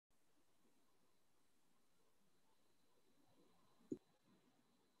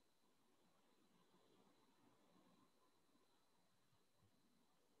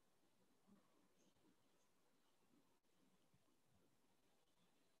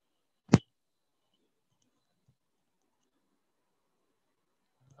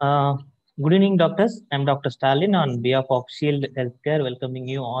Uh, Good evening, doctors. I'm Dr. Stalin on behalf of Shield Healthcare, welcoming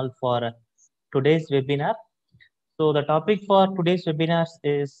you all for today's webinar. So, the topic for today's webinar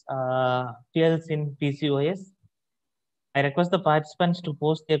is fuels in PCOS. I request the participants to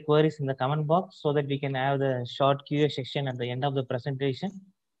post their queries in the comment box so that we can have the short Q&A section at the end of the presentation.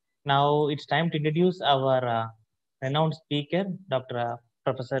 Now, it's time to introduce our renowned speaker,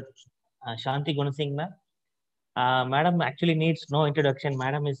 Professor Shaanthy Gunasingh. Madam actually needs no introduction.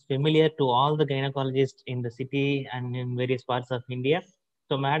 Madam is familiar to all the gynecologists in the city and in various parts of India.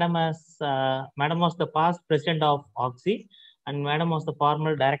 So Madam was the past president of Oxy, and Madam was the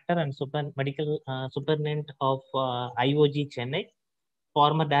former director and medical superintendent of IOG Chennai,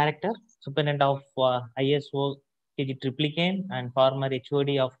 former director, superintendent of ISO KG and former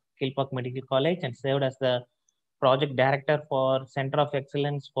HOD of Kilpack Medical College, and served as the project director for Center of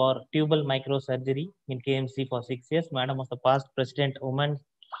Excellence for Tubal Microsurgery in KMC for 6 years. Madam was the past president, Women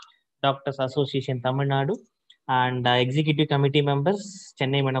Doctors Association, Tamil Nadu, and executive committee members,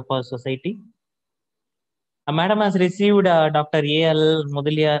 Chennai Menopause Society. Madam has received Dr. A.L.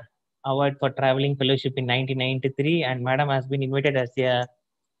 Mudalia Award for Traveling Fellowship in 1993, and Madam has been invited as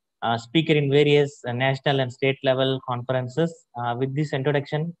a speaker in various national and state level conferences. With this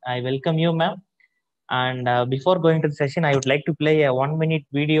introduction, I welcome you, ma'am. And before going to the session, I would like to play a 1-minute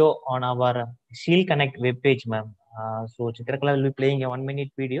video on our Shield Connect webpage, ma'am. So Chitrakala will be playing a 1-minute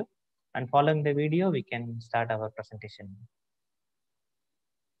video, and following the video, we can start our presentation.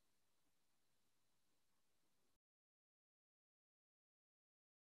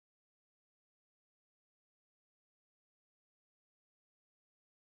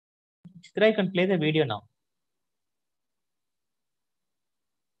 Chitra, you can play the video now.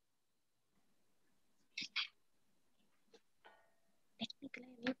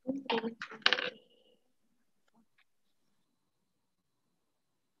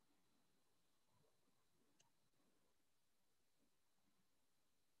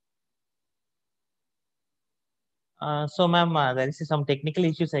 So, ma'am, there is some technical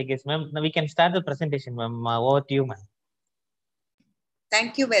issues, I guess, ma'am. Now we can start the presentation, ma'am. Over to you, ma'am.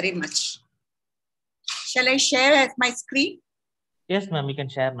 Thank you very much. Shall I share my screen? Yes, ma'am, you can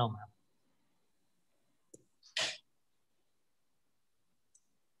share now, ma'am.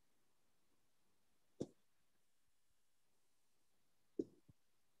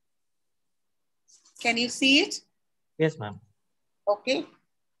 Can you see it? Yes, ma'am. Okay.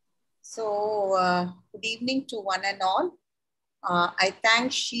 So, good evening to one and all. I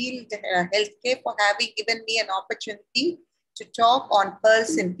thank Shield Healthcare for having given me an opportunity to talk on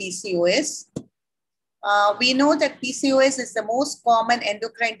pearls in PCOS. We know that PCOS is the most common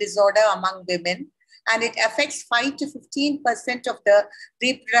endocrine disorder among women, and it affects 5 to 15% of the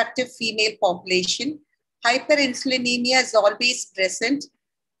reproductive female population. Hyperinsulinemia is always present,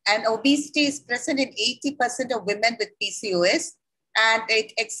 and obesity is present in 80% of women with PCOS, and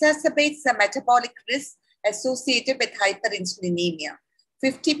it exacerbates the metabolic risk associated with hyperinsulinemia.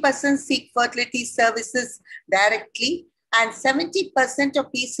 50% seek fertility services directly, and 70% of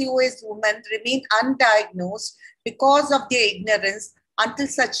PCOS women remain undiagnosed because of their ignorance until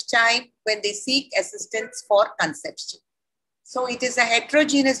such time when they seek assistance for conception. So it is a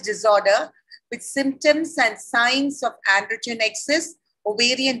heterogeneous disorder with symptoms and signs of androgen excess,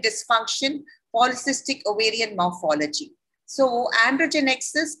 ovarian dysfunction, polycystic ovarian morphology. So androgen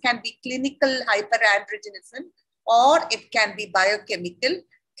excess can be clinical hyperandrogenism, or it can be biochemical,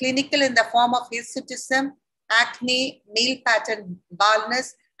 clinical in the form of hirsutism, acne, male pattern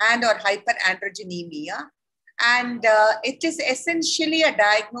baldness, and or hyperandrogenemia. And it is essentially a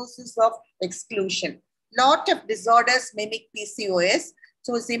diagnosis of exclusion. Lot of disorders mimic PCOS,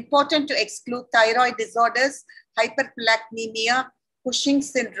 so it's important to exclude thyroid disorders, hyperprolactinemia,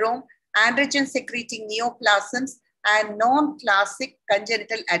 Cushing's syndrome, androgen secreting neoplasms, and non-classic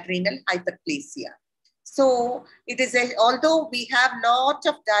congenital adrenal hyperplasia. So it is although we have lot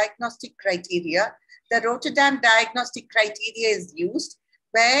of diagnostic criteria, the Rotterdam diagnostic criteria is used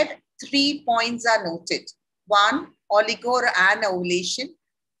where 3 points are noted. 1, oligo or anovulation.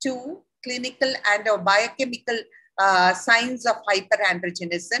 2, clinical and or biochemical signs of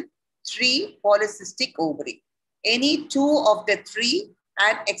hyperandrogenism. 3, polycystic ovary. Any 2 of the 3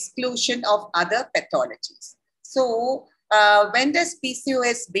 and exclusion of other pathologies. So when does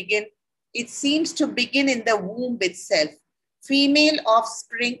PCOS begin? It seems to begin in the womb itself. Female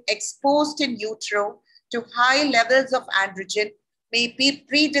offspring exposed in utero to high levels of androgen may be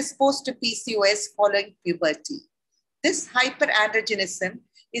predisposed to PCOS following puberty. This hyperandrogenism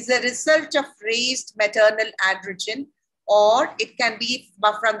is a result of raised maternal androgen, or it can be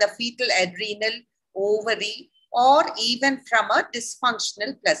from the fetal adrenal, ovary, or even from a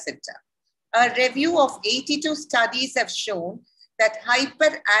dysfunctional placenta. A review of 82 studies have shown that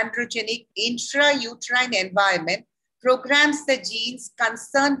hyperandrogenic intrauterine environment programs the genes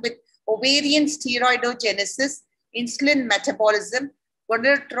concerned with ovarian steroidogenesis, insulin metabolism,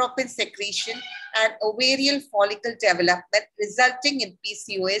 gonadotropin secretion, and ovarian follicle development, resulting in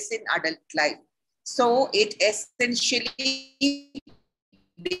PCOS in adult life. So it essentially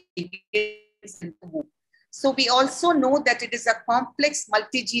begins in the womb. So we also know that it is a complex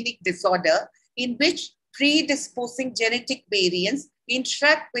multigenic disorder in which predisposing genetic variants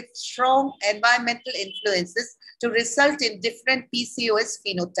interact with strong environmental influences to result in different PCOS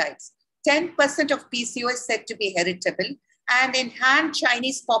phenotypes. 10% of PCOS said to be heritable, and in Han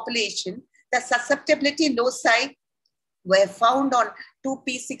Chinese population, the susceptibility loci were found on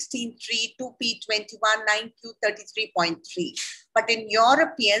 2p16.3, 2p21, 9q33.3. But in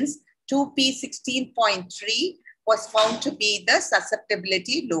Europeans, 2p16.3 was found to be the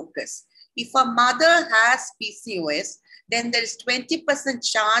susceptibility locus. If a mother has PCOS, then there is 20%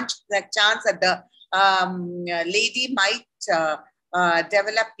 chance that the lady might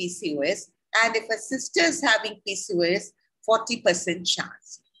develop PCOS. And if a sister is having PCOS, 40%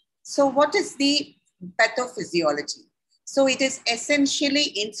 chance. So what is the pathophysiology? So it is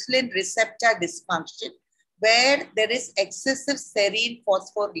essentially insulin receptor dysfunction where there is excessive serine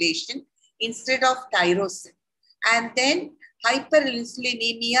phosphorylation instead of tyrosine. And then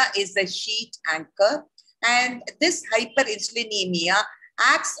hyperinsulinemia is the sheet anchor. And this hyperinsulinemia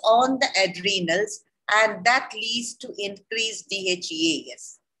acts on the adrenals and that leads to increased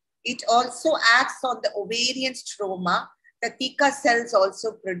DHEAS. It also acts on the ovarian stroma. The theca cells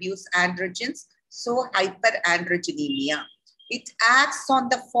also produce androgens, so hyperandrogenemia. It acts on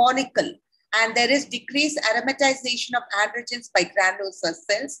the follicle and there is decreased aromatization of androgens by granulosa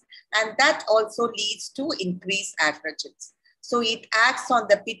cells, and that also leads to increased androgens. So it acts on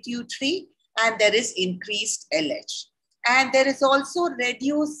the pituitary and there is increased LH. And there is also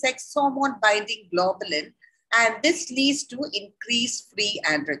reduced sex hormone binding globulin, and this leads to increased free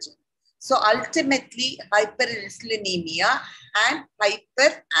androgen. So ultimately, hyperinsulinemia and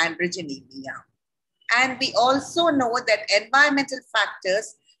hyperandrogenemia. And we also know that environmental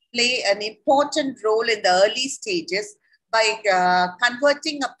factors play an important role in the early stages by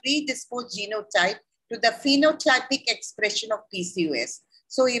converting a predisposed genotype to the phenotypic expression of PCOS.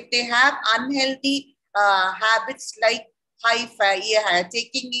 So if they have unhealthy habits like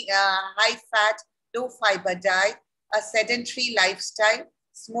taking high fat, low fiber diet, a sedentary lifestyle,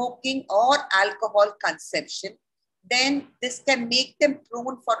 smoking or alcohol consumption, then this can make them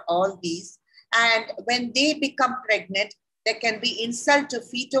prone for all these. And when they become pregnant, there can be insult to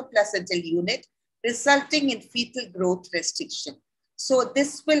fetoplacental unit, resulting in fetal growth restriction. So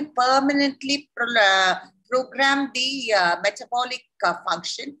this will permanently program the metabolic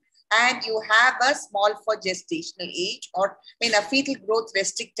function, and you have a small for gestational age or in a fetal growth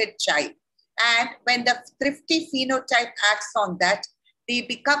restricted child. And when the thrifty phenotype acts on that, they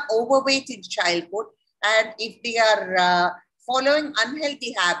become overweight in childhood. And if they are following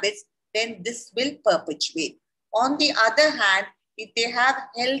unhealthy habits, then this will perpetuate. On the other hand, if they have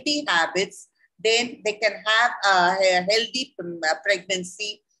healthy habits, then they can have a healthy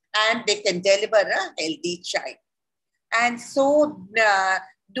pregnancy and they can deliver a healthy child. And so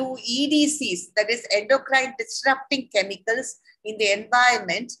do EDCs, that is endocrine disrupting chemicals in the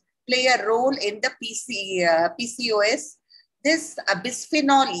environment, play a role in the PCOS. This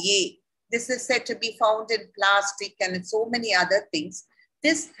bisphenol A, this is said to be found in plastic and so many other things.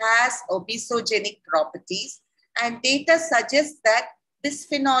 This has obesogenic properties, and data suggests that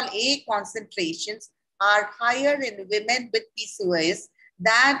bisphenol A concentrations are higher in women with PCOS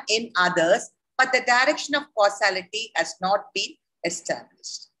than in others, but the direction of causality has not been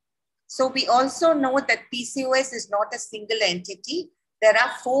established. So we also know that PCOS is not a single entity. There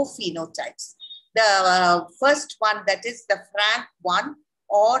are 4 phenotypes. The first one, that is the FRANC1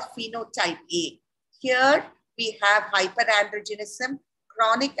 or phenotype A. Here we have hyperandrogenism,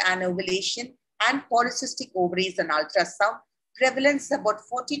 chronic anovulation, and polycystic ovaries on ultrasound. Prevalence about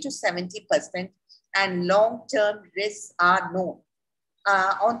 40 to 70%, and long-term risks are known.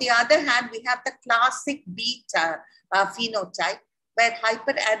 On the other hand, we have the classic beta phenotype where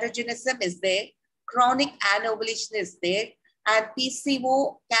hyperandrogenism is there, chronic anovulation is there, and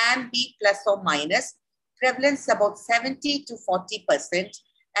PCO can be plus or minus. Prevalence about 70 to 40%.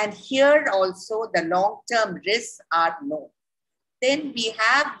 And here also the long-term risks are known. Then we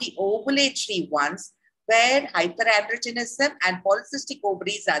have the ovulatory ones where hyperandrogenism and polycystic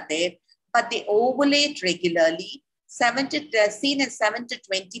ovaries are there, but they ovulate regularly, seen in 7 to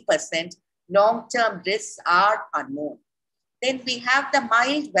 20%, Long-term risks are unknown. Then we have the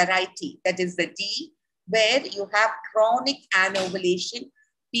mild variety, that is the D, where you have chronic anovulation,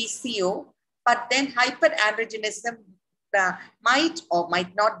 PCO, but then hyperandrogenism might or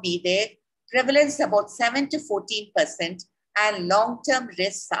might not be there. Prevalence about 7 to 14%, and long-term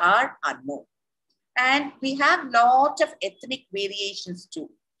risks are unknown. And we have lot of ethnic variations too.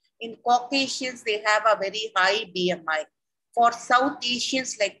 In Caucasians, they have a very high BMI. For South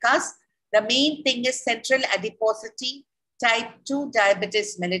Asians like us, the main thing is central adiposity, type 2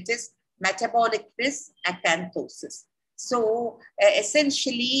 diabetes mellitus, metabolic risk, acanthosis. So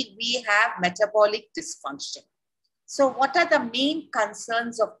essentially, we have metabolic dysfunction. So what are the main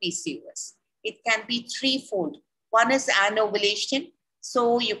concerns of PCOS? It can be threefold. One is anovulation.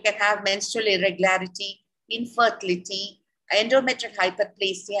 So you can have menstrual irregularity, infertility, endometrial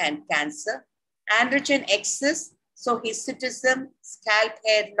hyperplasia, and cancer. Androgen excess, so hirsutism, scalp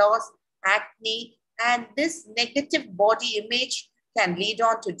hair loss, acne, and this negative body image can lead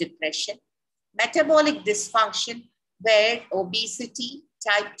on to depression. Metabolic dysfunction, where obesity,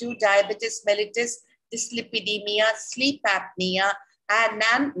 type 2 diabetes mellitus, dyslipidemia, sleep apnea, and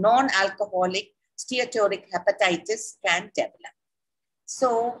non-alcoholic steatotic hepatitis can develop.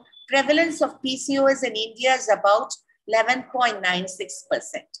 So prevalence of PCOS in India is about 11.96%.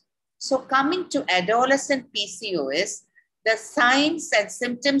 So coming to adolescent PCOS, the signs and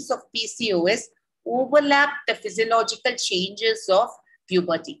symptoms of PCOS overlap the physiological changes of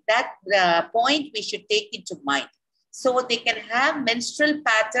puberty. That point we should take into mind. So they can have menstrual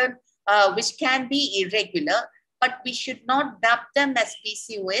pattern which can be irregular, but we should not dub them as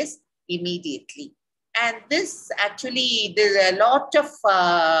PCOS immediately. And this actually, there's a lot of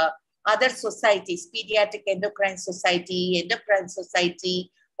other societies, Pediatric Endocrine Society, Endocrine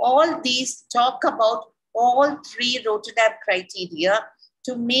Society, all these talk about all three Rotterdam criteria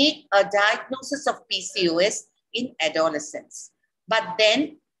to make a diagnosis of PCOS in adolescents. But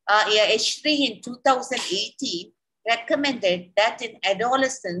then H3 in 2018 recommended that in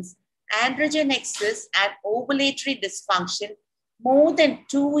adolescents, androgen excess and ovulatory dysfunction more than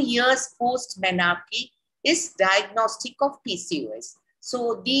 2 years post-menarche is diagnostic of PCOS.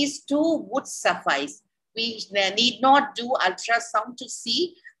 So these two would suffice. We need not do ultrasound to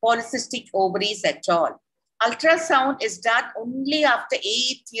see polycystic ovaries at all. Ultrasound is done only after 8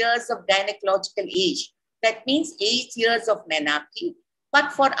 years of gynecological age. That means 8 years of menarche.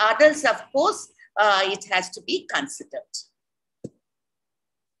 But for adults, of course, it has to be considered.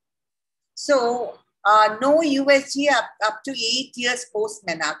 So no USG up to 8 years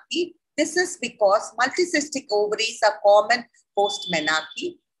post-menarche. This is because multicystic ovaries are common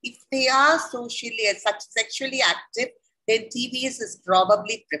post-menarche. If they are sexually active, then TVS is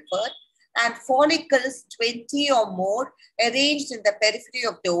probably preferred. And follicles 20 or more arranged in the periphery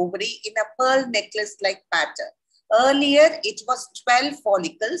of the ovary in a pearl necklace-like pattern. Earlier, it was 12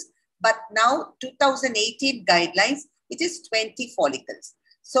 follicles, but now 2018 guidelines, it is 20 follicles.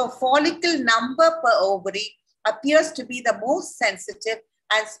 So follicle number per ovary appears to be the most sensitive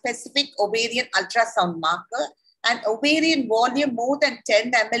and specific ovarian ultrasound marker, and ovarian volume more than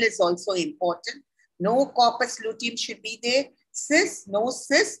 10 ml is also important. No corpus luteum should be there, no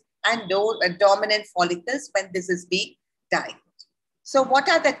cis, and no dominant follicles when this is being diagnosed. So what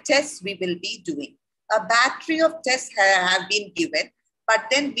are the tests we will be doing? A battery of tests have been given, but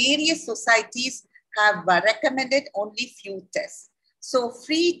then various societies have recommended only few tests. So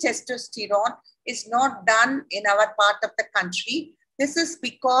free testosterone is not done in our part of the country. This is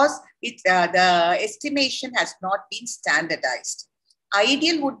because the estimation has not been standardized.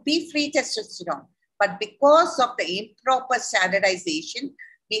 Ideal would be free testosterone, but because of the improper standardization,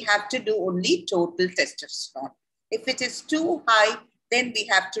 we have to do only total testosterone. If it is too high, then we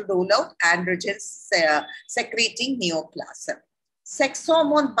have to roll out androgens secreting neoplasm. Sex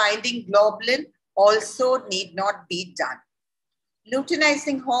hormone binding globulin also need not be done.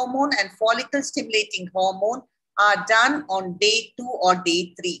 Luteinizing hormone and follicle stimulating hormone are done on day 2 or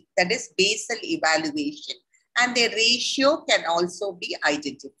day 3, that is basal evaluation, and their ratio can also be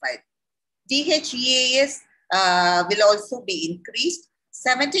identified. DHEAS will also be increased.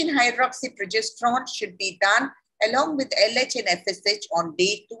 17-hydroxyprogesterone should be done along with LH and FSH on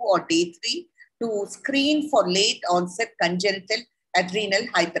day 2 or day 3 to screen for late onset congenital adrenal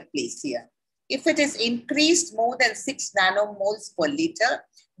hyperplasia. If it is increased more than 6 nanomoles per liter,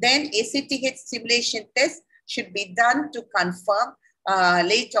 then ACTH stimulation test should be done to confirm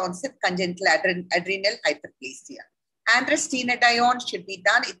late onset congenital adrenal hyperplasia. Androstenedione should be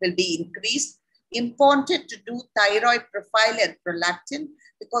done. It will be increased. Important to do thyroid profile and prolactin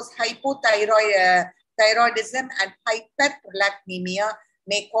because hypothyroidism and hyperprolactinemia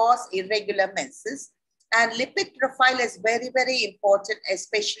may cause irregular menses. And lipid profile is very, very important,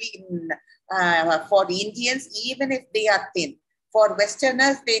 especially in, for Indians, even if they are thin. For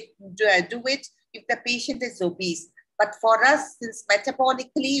Westerners, they do it if the patient is obese. But for us, since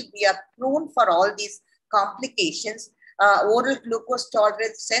metabolically we are prone for all these complications, oral glucose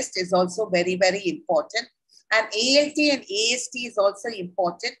tolerance test is also very, very important. And ALT and AST is also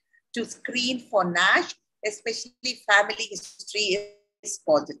important to screen for NASH, especially family history is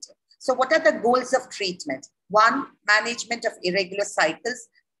positive. So what are the goals of treatment? One, management of irregular cycles.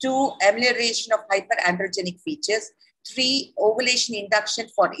 Two, amelioration of hyperandrogenic features. Three, ovulation induction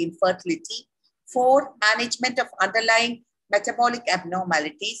for infertility. Four, management of underlying metabolic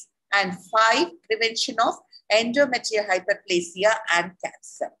abnormalities. And five, prevention of endometrial hyperplasia and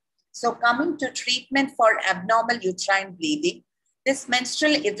cancer. So coming to treatment for abnormal uterine bleeding, this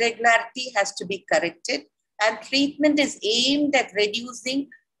menstrual irregularity has to be corrected, and treatment is aimed at reducing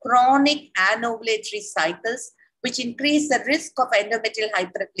chronic anovulatory cycles, which increase the risk of endometrial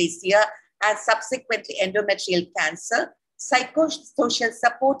hyperplasia and subsequently endometrial cancer. Psychosocial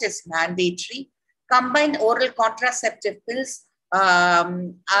support is mandatory. Combined oral contraceptive pills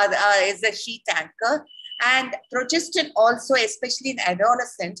is a sheet anchor. And progestin also, especially in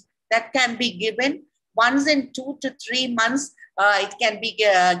adolescents, that can be given once in 2 to 3 months. It can be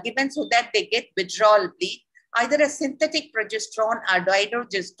given so that they get withdrawal bleed. Either a synthetic progesterone or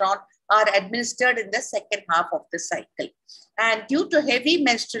dydrogesterone are administered in the second half of the cycle. And due to heavy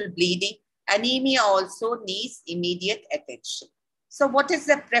menstrual bleeding, anemia also needs immediate attention. So what is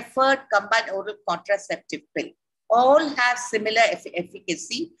the preferred combined oral contraceptive pill? All have similar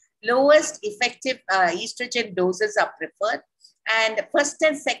efficacy. Lowest effective estrogen doses are preferred. And first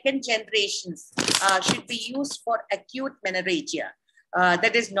and second generations should be used for acute menorrhagia.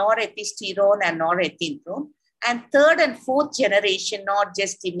 That is norepisterone and norethindrone. And third and fourth generation,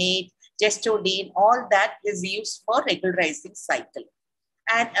 norgestimate, gestodine, all that is used for regularizing cycle.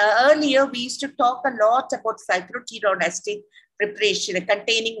 And earlier, we used to talk a lot about cyproterone acetate preparation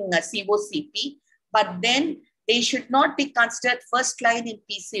containing COCP, but then they should not be considered first line in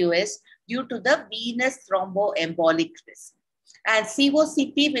PCOS due to the venous thromboembolic risk. And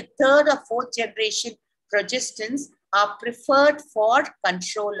COCP with third or fourth generation progestins are preferred for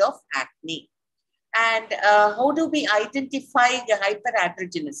control of acne. And how do we identify the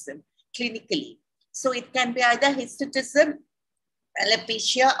hyperandrogenism clinically? So it can be either hirsutism,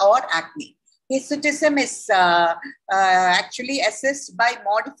 alopecia, or acne. Hirsutism is actually assessed by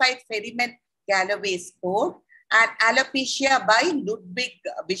modified Ferriman-Galloway score, and alopecia by Ludwig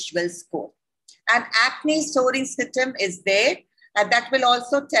visual score. And acne soaring symptom is there, and that will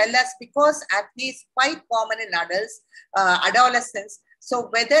also tell us, because acne is quite common in adults, adolescents. So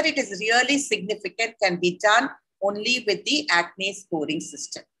whether it is really significant can be done only with the acne scoring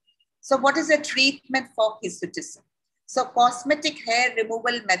system. So what is the treatment for hirsutism? So cosmetic hair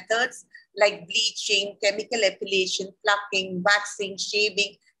removal methods like bleaching, chemical epilation, plucking, waxing,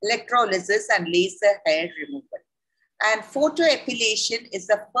 shaving, electrolysis, and laser hair removal. And photoepilation is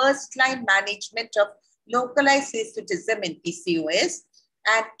the first line management of localized hirsutism in PCOS.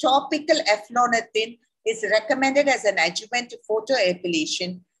 And topical eflornithine is recommended as an adjuvant to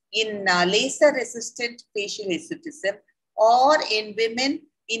photoepilation in laser-resistant facial hirsutism or in women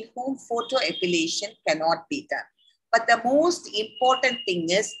in whom photoepilation cannot be done. But the most important thing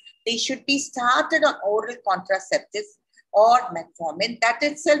is they should be started on oral contraceptives or metformin. That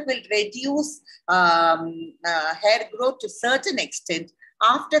itself will reduce hair growth to a certain extent.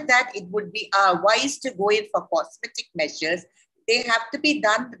 After that, it would be wise to go in for cosmetic measures. They have to be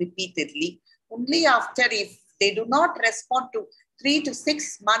done repeatedly. Only after, if they do not respond to 3 to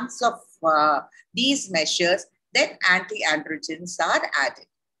 6 months of these measures, then anti-androgens are added.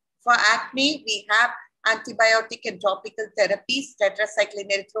 For acne, we have antibiotic and topical therapies, tetracycline,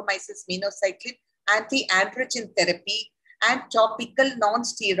 erythromycin, minocycline, anti-androgen therapy, and topical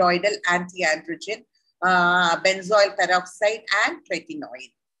non-steroidal anti-androgen, benzoyl peroxide, and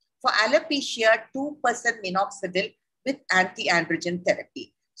tretinoin. For alopecia, 2% minoxidil with anti-androgen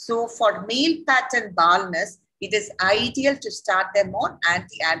therapy. So for male pattern baldness, it is ideal to start them on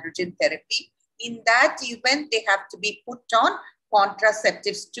anti-androgen therapy. In that event, they have to be put on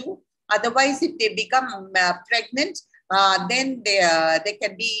contraceptives too. Otherwise, if they become pregnant, then there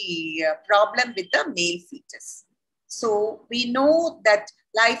can be a problem with the male fetus. So we know that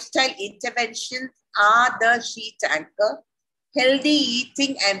lifestyle interventions are the sheet anchor. Healthy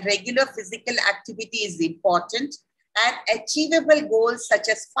eating and regular physical activity is important, and achievable goals such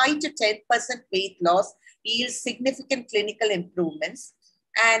as 5 to 10% weight loss yield significant clinical improvements.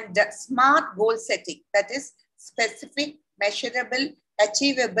 And smart goal setting, that is specific, measurable,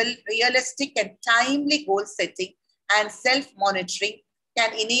 achievable, realistic, and timely goal setting and self-monitoring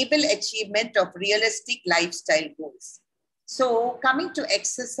can enable achievement of realistic lifestyle goals. So coming to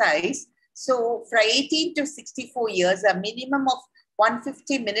exercise, so for 18 to 64 years, a minimum of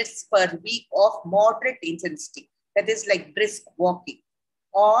 150 minutes per week of moderate intensity, that is like brisk walking,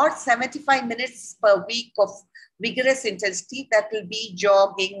 or 75 minutes per week of vigorous intensity, that will be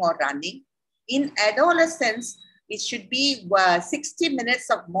jogging or running. In adolescents, it should be 60 minutes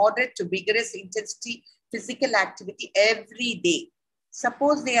of moderate to vigorous intensity physical activity every day.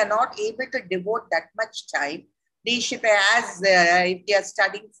 Suppose they are not able to devote that much time, they should, as if they are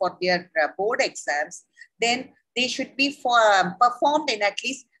studying for their board exams, then they should be performed in at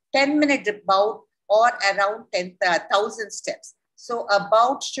least 10-minute bout or around 10,000 steps. So a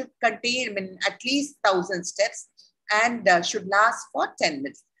bout should contain at least 1,000 steps and should last for 10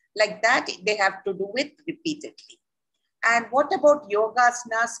 minutes. Like that, they have to do it repeatedly. And what about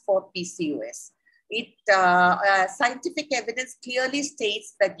yogasanas for PCOS? Scientific evidence clearly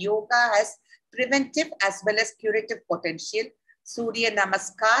states that yoga has preventive as well as curative potential. Surya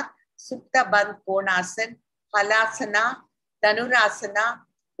Namaskar, Supta Bandh Konasana, Halasana, Dhanurasana,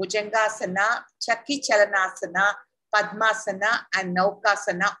 Bhujangasana, Chakki Chalanasana, Padmasana, and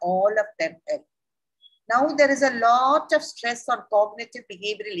Naukasana, all of them help. Now, there is a lot of stress on cognitive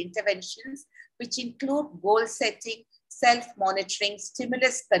behavioral interventions, which include goal setting, self-monitoring,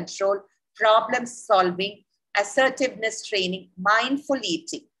 stimulus control, problem solving, assertiveness training, mindful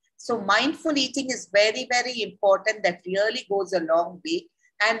eating. So mindful eating is very, very important. That really goes a long way,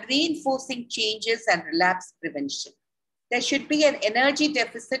 and reinforcing changes and relapse prevention. There should be an energy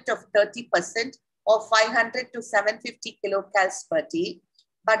deficit of 30% or 500 to 750 kilocalories per day.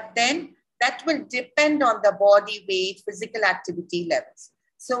 But then that will depend on the body weight, physical activity levels.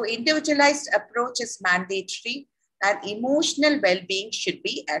 So individualized approach is mandatory, and emotional well-being should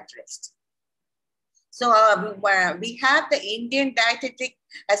be addressed. So we have the Indian Dietetic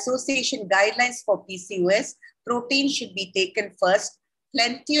Association guidelines for PCOS. Protein should be taken first.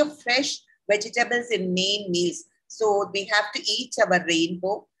 Plenty of fresh vegetables in main meals. So we have to eat our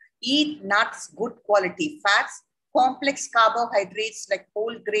rainbow. Eat nuts, good quality fats, complex carbohydrates like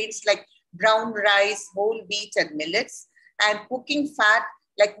whole grains like brown rice, whole wheat, and millets, and cooking fat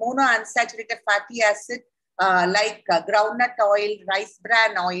like monounsaturated fatty acid like groundnut oil, rice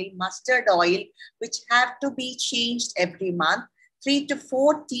bran oil, mustard oil, which have to be changed every month, 3 to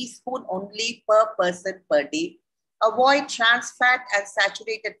 4 teaspoons only per person per day. Avoid trans fat and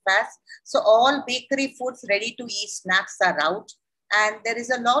saturated fats. So all bakery foods, ready to eat snacks are out. And there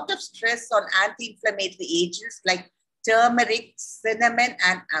is a lot of stress on anti-inflammatory agents like turmeric, cinnamon,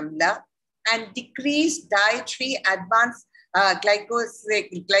 and amla, and decrease dietary advanced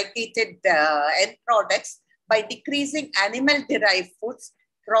glycated end products by decreasing animal-derived foods,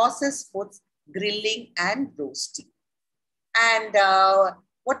 processed foods, grilling, and roasting. And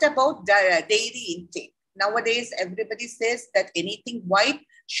what about dairy intake? Nowadays, everybody says that anything white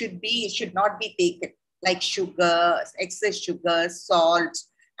should not be taken, like sugar, excess sugar, salt,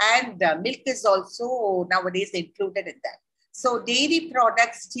 and milk is also nowadays included in that. So dairy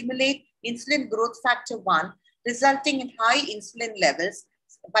products stimulate insulin growth factor 1, resulting in high insulin levels,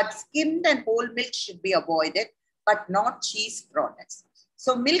 but skimmed and whole milk should be avoided, but not cheese products.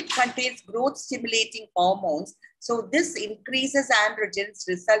 So milk contains growth stimulating hormones. So this increases androgens,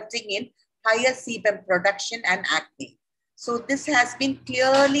 resulting in higher sebum production and acne. So this has been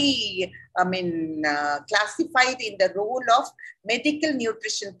clearly, classified in the role of medical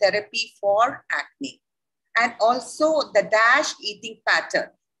nutrition therapy for acne. And also the DASH eating pattern,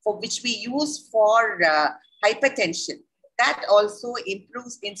 for which we use for hypertension, that also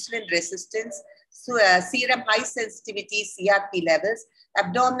improves insulin resistance, so, serum high sensitivity CRP levels,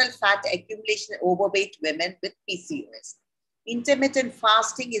 abdominal fat accumulation in overweight women with PCOS. Intermittent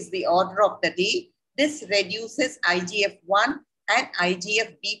fasting is the order of the day. This reduces IGF-1 and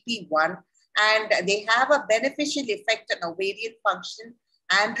IGF-BP1, and they have a beneficial effect on ovarian function,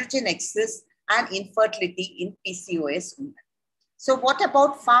 androgen excess, and infertility in PCOS women. So what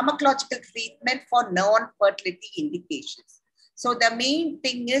about pharmacological treatment for non-fertility indications? So the main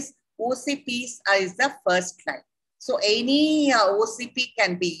thing is OCPs is the first line. So any OCP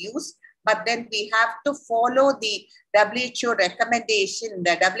can be used, but then we have to follow the WHO recommendation,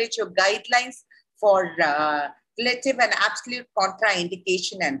 the WHO guidelines for relative and absolute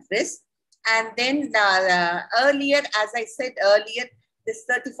contraindication and risk. And then earlier, as I said earlier, this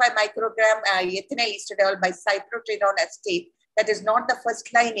 35 microgram ethinyl estradiol by cyprotenone acetate, that is not the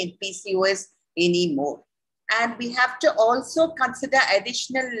first line in PCOS anymore. And we have to also consider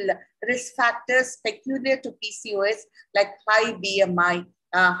additional risk factors peculiar to PCOS like high BMI,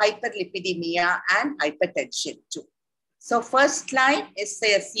 hyperlipidemia, and hypertension too. So first line is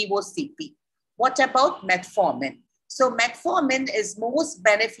say a COCP. What about metformin? So metformin is most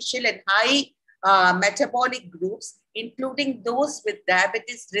beneficial in high metabolic groups, including those with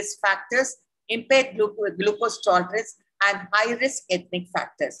diabetes risk factors, impaired glucose tolerance, and high-risk ethnic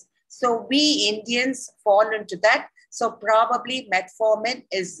factors. So we Indians fall into that. So probably metformin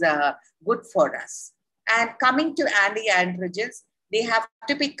is good for us. And coming to anti-androgens, they have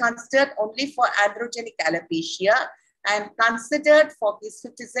to be considered only for androgenic alopecia and considered for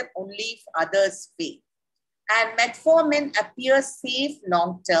hirsutism only if others fail. And metformin appears safe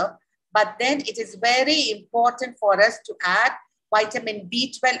long-term, but then it is very important for us to add vitamin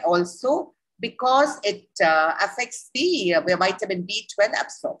B12 also because it affects the vitamin B12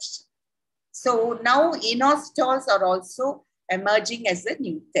 absorption. So now inostols are also emerging as a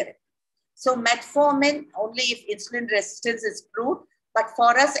new therapy. So metformin only if insulin resistance is proved, but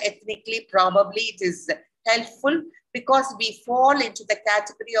for us ethnically probably it is helpful because we fall into the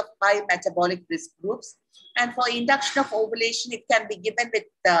category of high metabolic risk groups. And for induction of ovulation, it can be given with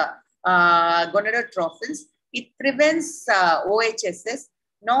gonadotrophins. It prevents OHSS,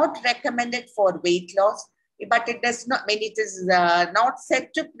 not recommended for weight loss, but it does not mean it is not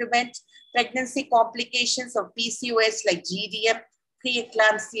said to prevent pregnancy complications of PCOS like GDM,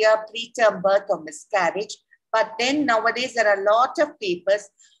 preeclampsia, preterm birth, or miscarriage. But then nowadays there are a lot of papers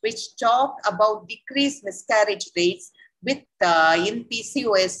which talk about decreased miscarriage rates with in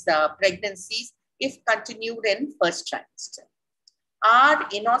PCOS pregnancies if continued in first trimester. Are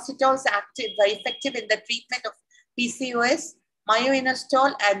inositols effective in the treatment of PCOS?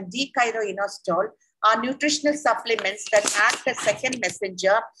 Myoinositol and D-chiroinositol are nutritional supplements that act as second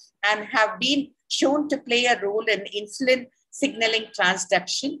messenger and have been shown to play a role in insulin signaling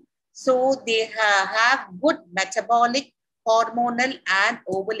transduction. So they have good metabolic, hormonal, and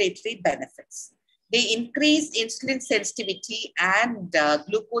ovulatory benefits. They increase insulin sensitivity and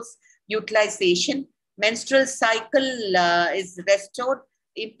glucose utilization. Menstrual cycle is restored,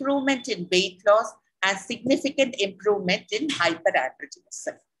 improvement in weight loss, and significant improvement in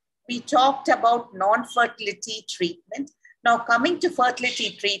hyperandrogenism. We talked about non-fertility treatment. Now coming to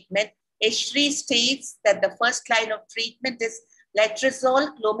fertility treatment, H3 states that the first line of treatment is letrozole,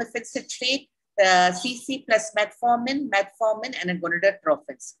 clomiphene citrate, CC plus metformin, and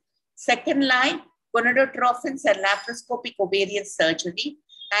gonadotrophins. Second line, gonadotrophins and laparoscopic ovarian surgery.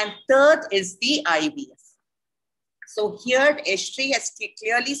 And third is the IVF. So here H3 has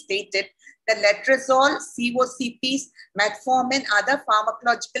clearly stated that letrozole, COCPs, metformin, other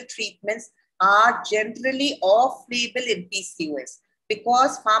pharmacological treatments are generally off-label in PCOS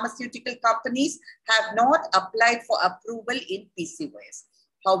because pharmaceutical companies have not applied for approval in PCOS.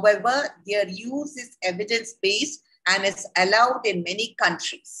 However, their use is evidence-based and is allowed in many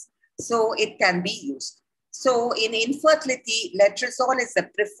countries. So it can be used. So in infertility, letrozole is a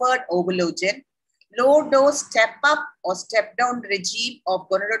preferred ovulogene. Low dose step up or step down regime of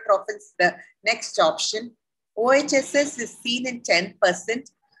gonadotrophins, the next option. OHSS is seen in 10%.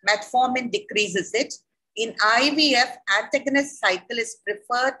 Metformin decreases it. In IVF, antagonist cycle is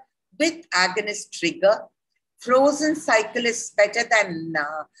preferred with agonist trigger. Frozen cycle is better than,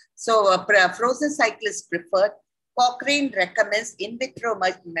 frozen cycle is preferred. Cochrane recommends in vitro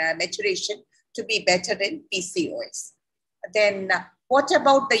maturation to be better in PCOS. Then what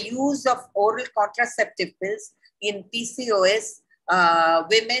about the use of oral contraceptive pills in PCOS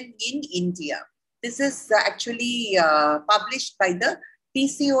women in India? This is actually published by the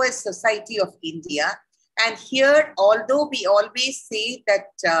PCOS Society of India. And here, although we always say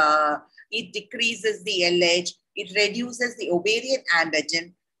that it decreases the LH, it reduces the ovarian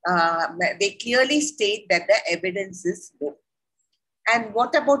androgen, they clearly state that the evidence is low. And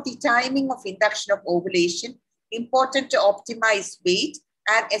what about the timing of induction of ovulation? Important to optimize weight,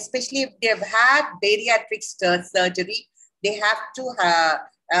 and especially if they have had bariatric surgery, they have to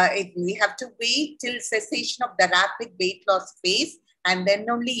we have to wait till cessation of the rapid weight loss phase and then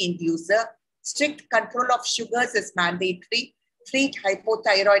only induce a strict control of sugars is mandatory. Treat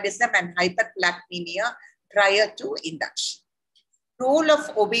hypothyroidism and hyperplaquemia prior to induction. Role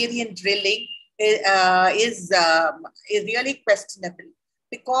of ovarian drilling is really questionable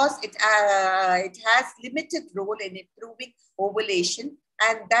because it has limited role in improving ovulation,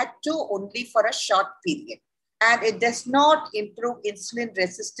 and that too only for a short period. And it does not improve insulin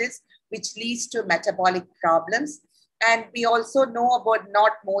resistance, which leads to metabolic problems. And we also know about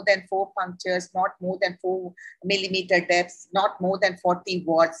not more than 4 punctures, not more than 4 millimeter depths, not more than 40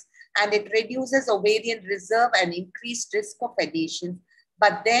 watts. And it reduces ovarian reserve and increased risk of adhesion.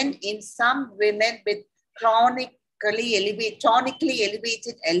 But then in some women with tonically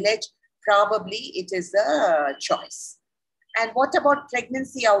elevated LH, probably it is a choice. And what about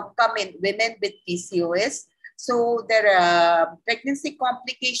pregnancy outcome in women with PCOS? So there are pregnancy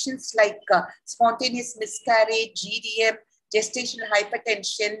complications like spontaneous miscarriage, GDM, gestational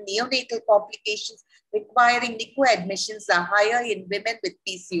hypertension, neonatal complications requiring NICU admissions are higher in women with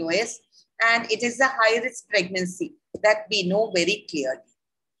PCOS, and it is a high-risk pregnancy that we know very clearly.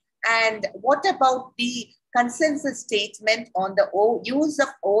 And what about the consensus statement on the use of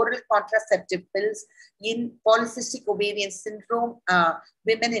oral contraceptive pills in polycystic ovarian syndrome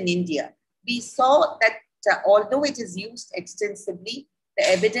women in India? We saw that although it is used extensively, the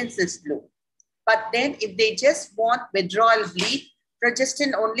evidence is low. But then if they just want withdrawal bleed,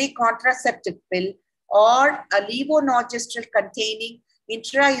 progestin-only contraceptive pill or a levonorgestrel containing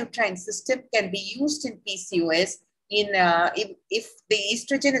intrauterine system can be used in PCOS if the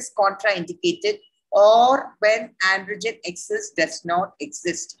estrogen is contraindicated or when androgen excess does not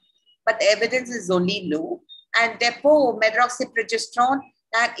exist. But the evidence is only low. And depot medroxyprogesterone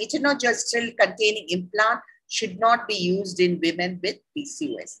and etinogestrel containing implant should not be used in women with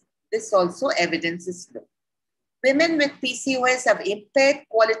PCOS. This also evidence is low. Women with PCOS have impaired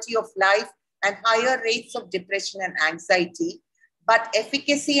quality of life and higher rates of depression and anxiety, but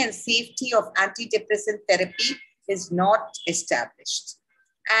efficacy and safety of antidepressant therapy is not established.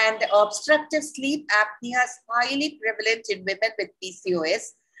 And obstructive sleep apnea is highly prevalent in women with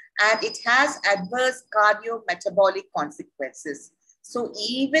PCOS, and it has adverse cardiometabolic consequences. So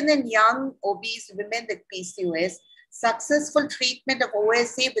even in young obese women with PCOS, successful treatment of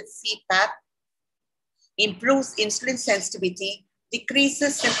OSA with CPAP improves insulin sensitivity,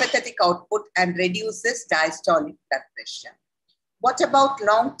 decreases sympathetic output, and reduces diastolic blood pressure. What about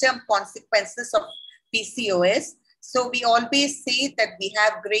long-term consequences of PCOS? So we always say that we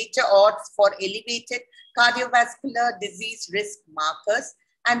have greater odds for elevated cardiovascular disease risk markers,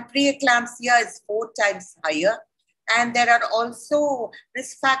 and preeclampsia is 4 times higher. And there are also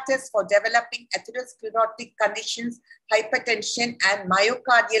risk factors for developing atherosclerotic conditions, hypertension, and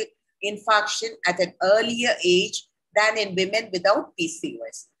myocardial infarction at an earlier age than in women without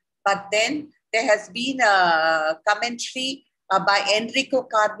PCOS. But then there has been a commentary by Enrico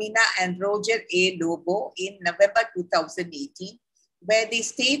Carmina and Roger A. Lobo in November 2018, where they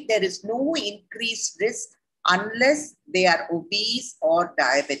state there is no increased risk unless they are obese or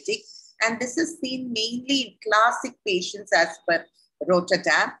diabetic. And this is seen mainly in classic patients as per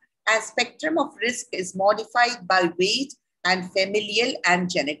Rotterdam. And spectrum of risk is modified by weight and familial and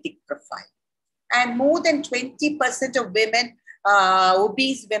genetic profile. And more than 20% of women,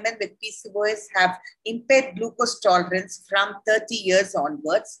 obese women with PCOS have impaired glucose tolerance from 30 years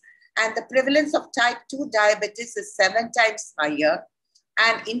onwards. And the prevalence of type 2 diabetes is 7 times higher.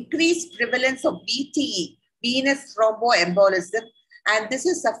 And increased prevalence of VTE, venous thromboembolism, and this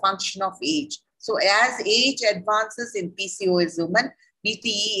is a function of age. So as age advances in PCOS women,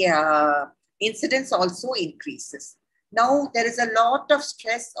 VTE incidence also increases. Now, there is a lot of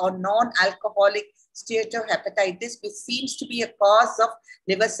stress on non-alcoholic steatohepatitis, which seems to be a cause of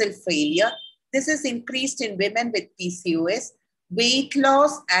liver cell failure. This is increased in women with PCOS. Weight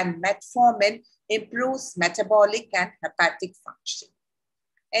loss and metformin improves metabolic and hepatic function.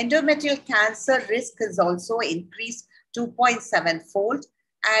 Endometrial cancer risk is also increased 2.7-fold,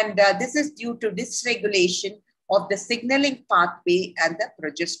 and this is due to dysregulation of the signaling pathway and the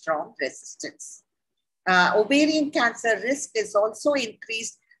progesterone resistance. Ovarian cancer risk is also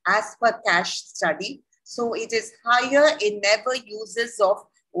increased as per CASH study. So it is higher in never users of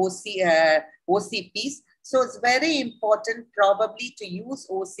OCPs. So it's very important probably to use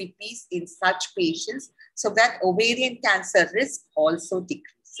OCPs in such patients so that ovarian cancer risk also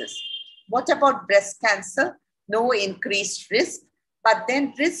decreases. What about breast cancer? No increased risk, but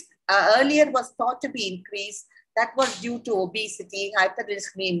then risk earlier was thought to be increased. That was due to obesity,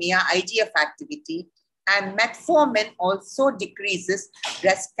 hyperinsulinemia, IGF activity, and metformin also decreases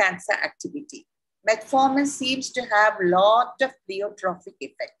breast cancer activity. Metformin seems to have a lot of pleiotropic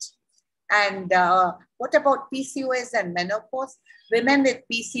effect. And what about PCOS and menopause? Women with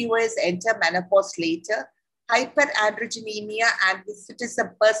PCOS enter menopause later. Hyperandrogenemia and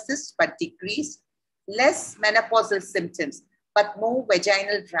hirsutism persists but decrease. Less menopausal symptoms, but more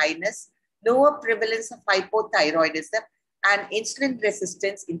vaginal dryness, lower prevalence of hypothyroidism, and insulin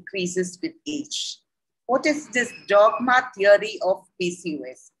resistance increases with age. What is this dogma theory of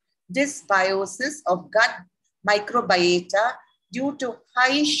PCOS? Dysbiosis of gut microbiota due to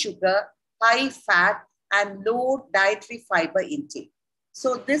high sugar, high fat, and low dietary fiber intake.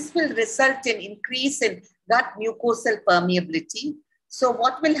 So this will result in increase in gut mucosal permeability, So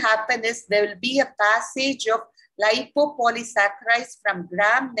what will happen is there will be a passage of lipopolysaccharides from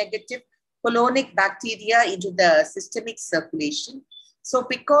gram-negative colonic bacteria into the systemic circulation. So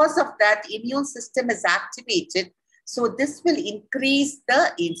because of that, immune system is activated. So this will increase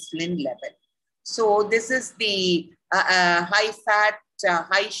the insulin level. So this is the high fat,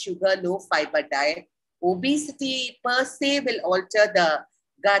 high sugar, low fiber diet. Obesity per se will alter the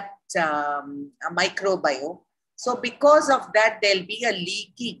gut microbiome. So because of that, there'll be a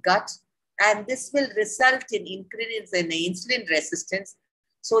leaky gut, and this will result in increase in insulin resistance.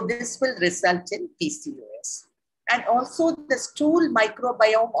 So this will result in PCOS. And also the stool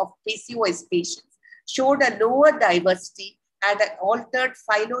microbiome of PCOS patients showed a lower diversity and an altered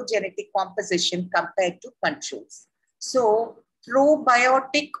phylogenetic composition compared to controls. So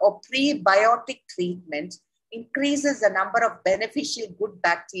probiotic or prebiotic treatment increases the number of beneficial good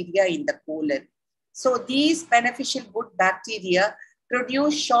bacteria in the colon. So these beneficial good bacteria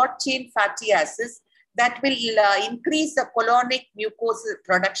produce short-chain fatty acids that will increase the colonic mucosa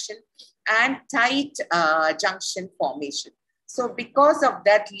production and tight junction formation. So because of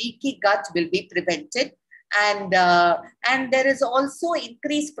that, leaky gut will be prevented. And there is also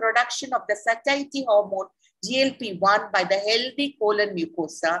increased production of the satiety hormone GLP-1 by the healthy colon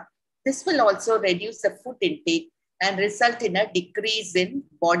mucosa. This will also reduce the food intake and result in a decrease in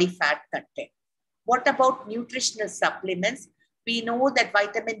body fat content. What about nutritional supplements? We know that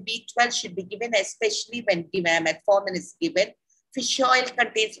vitamin B12 should be given, especially when metformin is given. Fish oil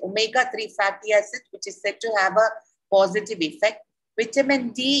contains omega-3 fatty acids, which is said to have a positive effect. Vitamin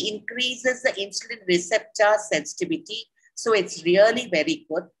D increases the insulin receptor sensitivity, so it's really very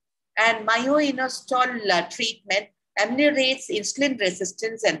good. And myoinositol treatment ameliorates insulin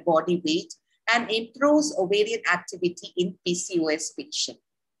resistance and body weight and improves ovarian activity in PCOS patients.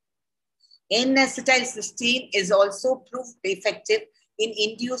 N-acetylcysteine is also proved effective in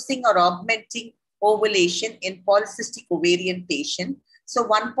inducing or augmenting ovulation in polycystic ovarian patient. So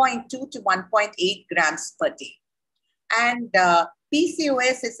 1.2 to 1.8 grams per day. And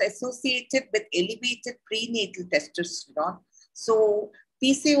PCOS is associated with elevated prenatal testosterone. So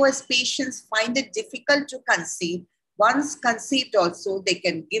PCOS patients find it difficult to conceive. Once conceived also, they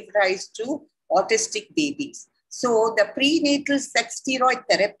can give rise to autistic babies. So the prenatal sex steroid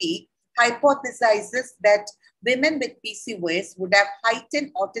therapy hypothesizes that women with PCOS would have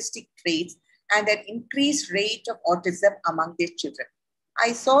heightened autistic traits and an increased rate of autism among their children.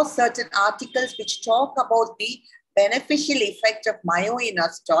 I saw certain articles which talk about the beneficial effect of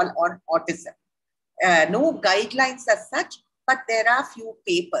myoinositol on autism. No guidelines as such, but there are few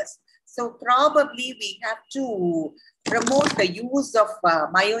papers. So probably we have to promote the use of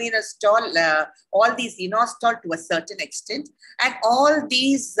myoinositol, all these inositol to a certain extent. And all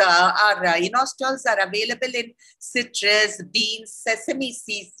these inostols are available in citrus, beans, sesame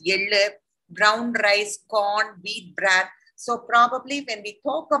seeds, yellow, brown rice, corn, wheat bran. So probably when we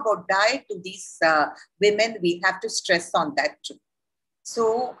talk about diet to these women, we have to stress on that too.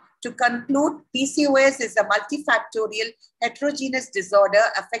 So to conclude, PCOS is a multifactorial heterogeneous disorder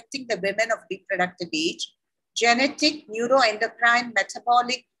affecting the women of reproductive age. Genetic, neuroendocrine,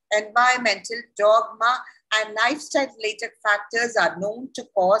 metabolic, environmental, dogma, and lifestyle-related factors are known to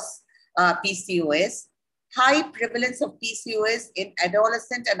cause PCOS. High prevalence of PCOS in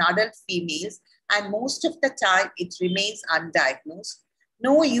adolescent and adult females, and most of the time it remains undiagnosed.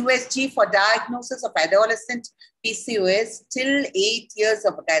 No USG for diagnosis of adolescent PCOS till 8 years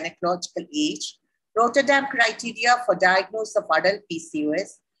of gynecological age. Rotterdam criteria for diagnosis of adult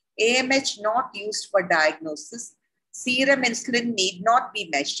PCOS. AMH not used for diagnosis. Serum insulin need not be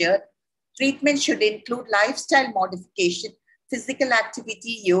measured. Treatment should include lifestyle modification, physical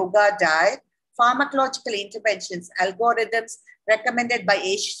activity, yoga, diet, pharmacological interventions, algorithms recommended by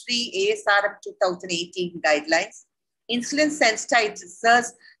H3 ASRM 2018 guidelines. Insulin sensitizers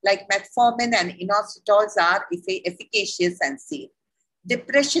like metformin and inositols are efficacious and safe.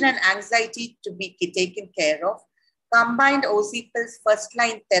 Depression and anxiety to be taken care of. Combined OZ-pills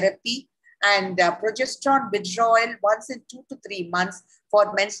first-line therapy and progesterone withdrawal once in 2 to 3 months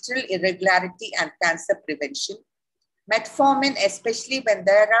for menstrual irregularity and cancer prevention. Metformin, especially when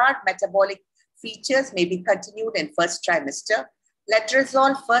there are metabolic features, may be continued in first trimester.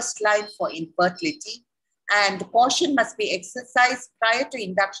 Letrozole first line for infertility. And caution must be exercised prior to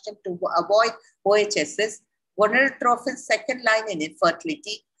induction to avoid OHSS. Gonadotropin second line in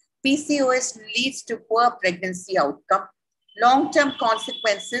infertility. PCOS leads to poor pregnancy outcome. Long-term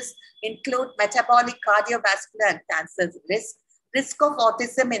consequences include metabolic, cardiovascular, and cancer risk of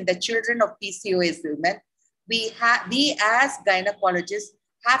autism in the children of PCOS women. We as gynecologists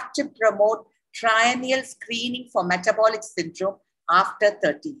have to promote triennial screening for metabolic syndrome after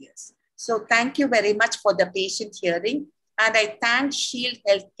 30 years. So thank you very much for the patient hearing. And I thank Shield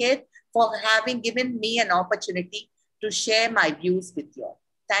Healthcare for having given me an opportunity to share my views with you all.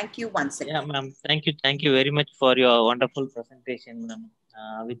 Thank you once again. Yeah, ma'am. Thank you. Thank you very much for your wonderful presentation, ma'am.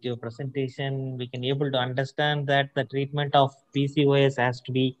 With your presentation, we can able to understand that the treatment of PCOS has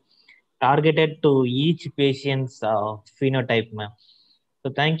to be targeted to each patient's phenotype, ma'am.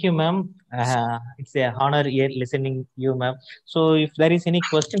 So thank you, ma'am. It's a honor here listening you, ma'am. So if there is any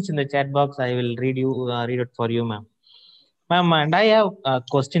questions in the chat box, I will read it for you, ma'am. Ma'am, and I have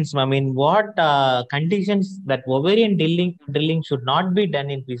questions, ma'am. In what conditions that ovarian drilling should not be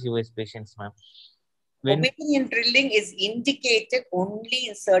done in PCOS patients, ma'am? When Ovarian drilling is indicated only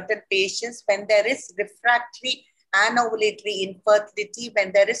in certain patients when there is refractory anovulatory infertility,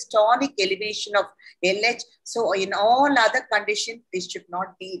 when there is tonic elevation of LH. So in all other conditions, this should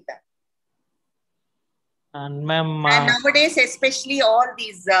not be done. and ma'am, And nowadays, especially all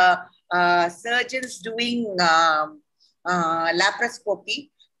these surgeons doing laparoscopy,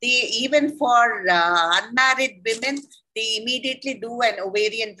 they even for unmarried women, they immediately do an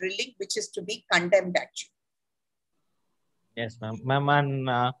ovarian drilling, which is to be condemned actually. yes, ma'am. Ma'am, and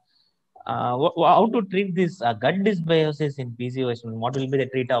how to treat this gut dysbiosis in PCOS? What will be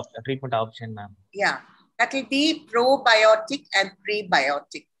the treatment option, ma'am? Yeah, that will be probiotic and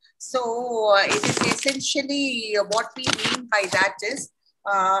prebiotic. So it is essentially what we mean by that is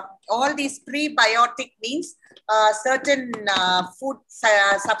all these prebiotic means certain food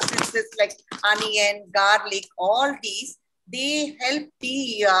substances like onion, garlic, all these, they help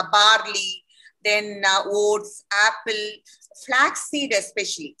the barley, then oats, apple, flaxseed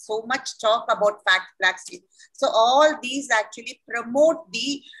especially. So much talk about flaxseed. So all these actually promote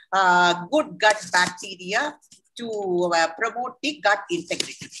the good gut bacteria to promote the gut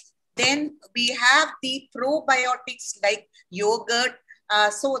integrity. Then we have the probiotics like yogurt.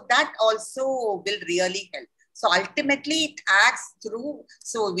 So that also will really help. So ultimately it acts through,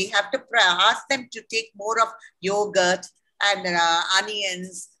 so we have to ask them to take more of yogurt and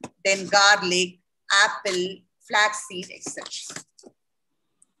onions, then garlic, apple, flaxseed, etc.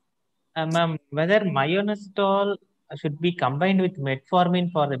 Ma'am, whether myonositol should be combined with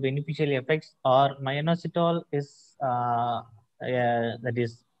metformin for the beneficial effects, or myonositol is that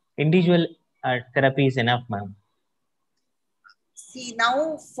is individual therapy is enough, ma'am? See,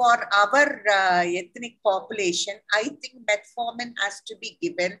 now for our ethnic population, I think metformin has to be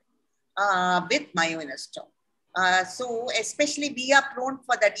given with myonistor. So especially we are prone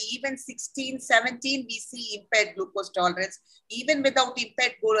for that. Even 16, 17, we see impaired glucose tolerance. Even without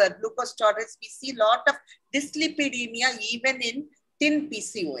impaired glucose tolerance, we see a lot of dyslipidemia even in thin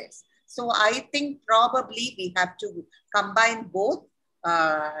PCOS. So I think probably we have to combine both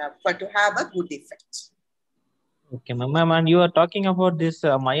to have a good effect. Okay, ma'am, and you are talking about this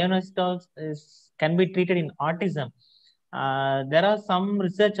myonisitols can be treated in autism. There are some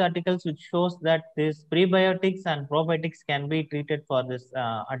research articles which shows that this prebiotics and probiotics can be treated for this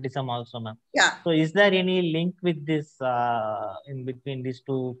autism also, ma'am. Yeah. So is there any link with this in between these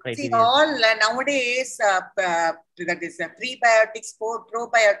two criteria? See, all nowadays that is prebiotics,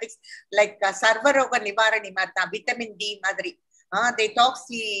 probiotics like Sarvaroga Nivarani Mata, vitamin D madri. They talk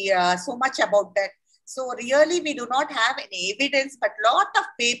so much about that. So really we do not have any evidence, but lot of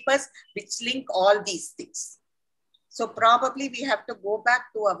papers which link all these things. So probably we have to go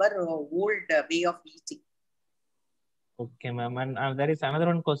back to our old way of eating. Okay, ma'am. And there is another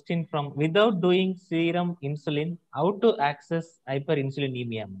one question from, without doing serum insulin, how to access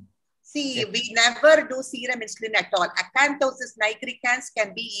hyperinsulinemia? See, Yes. we never do serum insulin at all. Acanthosis nigricans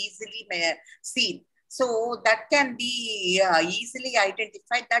can be easily seen. So that can be easily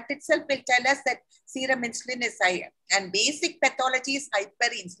identified. That itself will tell us that serum insulin is high. And basic pathology is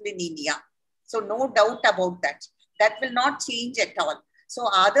hyperinsulinemia. So no doubt about that. That will not change at all. So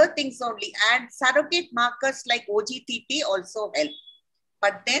other things only. And surrogate markers like OGTT also help.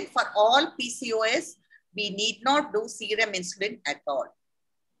 But then for all PCOS, we need not do serum insulin at all.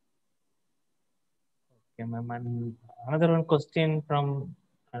 Okay, ma'am. And another one question from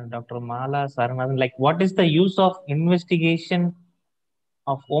Dr. Mala Saranathan, like, what is the use of investigation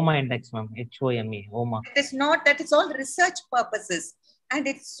of OMA index, ma'am? HOMA, OMA. It is not, that is all research purposes. And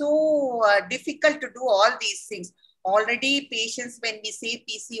it's so difficult to do all these things. Already patients, when we say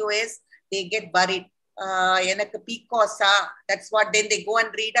PCOS, they get worried. PCOS, that's what, then they go and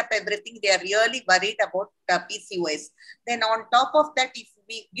read up everything. They are really worried about PCOS. Then on top of that, if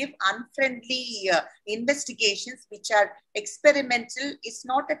we give unfriendly investigations, which are experimental, it's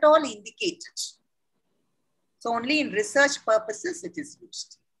not at all indicated. So only in research purposes, it is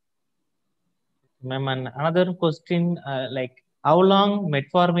used. Ma'am, and another question, like, How long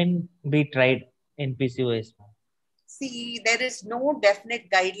metformin be tried in PCOS? See, there is no definite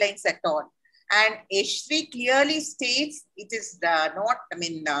guidelines at all. And H3 clearly states it is not,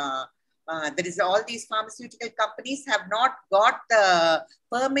 there is all these pharmaceutical companies have not got the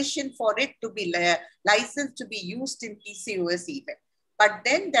permission for it to be licensed to be used in PCOS even. But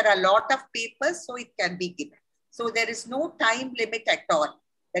then there are a lot of papers, so it can be given. So there is no time limit at all.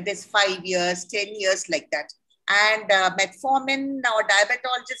 That is 5 years, 10 years, like that. And metformin or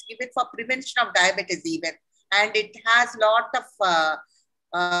diabetologists give it for prevention of diabetes even, and it has lot of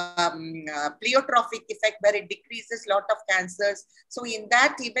pleiotropic effect where it decreases lot of cancers. So in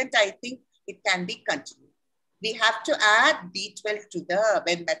that event, I think it can be continued. We have to add B12 to the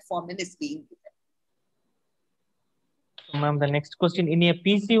when metformin is being given. Ma'am, the next question, in a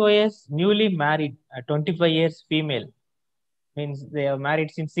PCOS newly married, 25 years female, means they are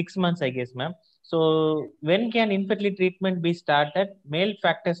married since 6 months, I guess, ma'am. So when can infertility treatment be started? Male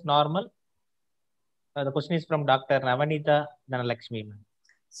factors normal. The question is from Dr. Navanita Dhanalakshmi, ma'am.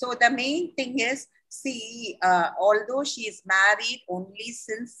 So the main thing is, see, although she is married only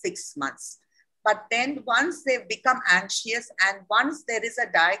since 6 months, but then once they've become anxious and once there is a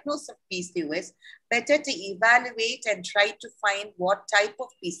diagnosis of PCOS, better to evaluate and try to find what type of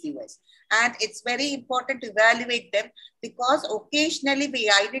PCOS. And it's very important to evaluate them because occasionally we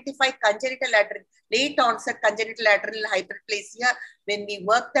identify late onset congenital adrenal hyperplasia when we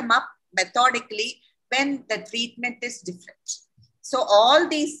work them up methodically when the treatment is different. So all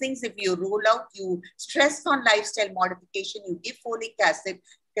these things, if you rule out, you stress on lifestyle modification, you give folic acid,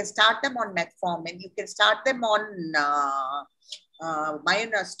 you can start them on metformin, you can start them on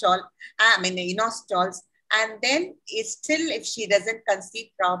inostols, and then it's still, if she doesn't conceive,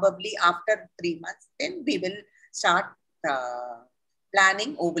 probably after 3 months, then we will start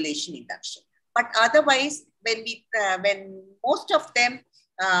planning ovulation induction. But otherwise, when most of them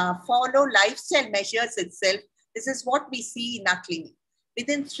follow lifestyle measures itself, this is what we see in our clinic.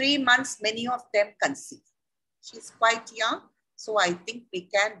 Within 3 months, many of them conceive. She's quite young, so I think we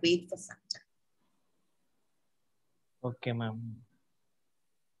can wait for some time. Okay, ma'am.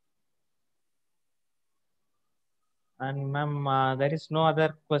 And ma'am, there is no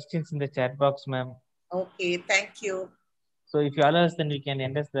other questions in the chat box, ma'am. Okay, thank you. So if you allow us, then we can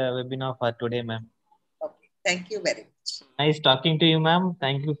end the webinar for today, ma'am. Okay, thank you very much. Nice talking to you, ma'am.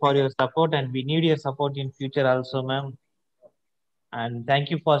 Thank you for your support, and we need your support in future also, ma'am. And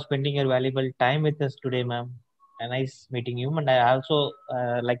thank you for spending your valuable time with us today, ma'am. A nice meeting you. And I also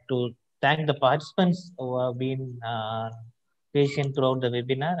like to thank the participants who have been patient throughout the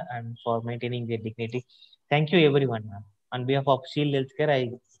webinar and for maintaining their dignity. Thank you, everyone, ma'am. On behalf of Shield Healthcare,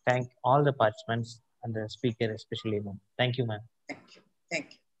 I thank all the participants and the speaker, especially, ma'am. Thank you, ma'am. Thank you.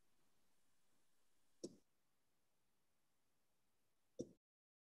 Thank you.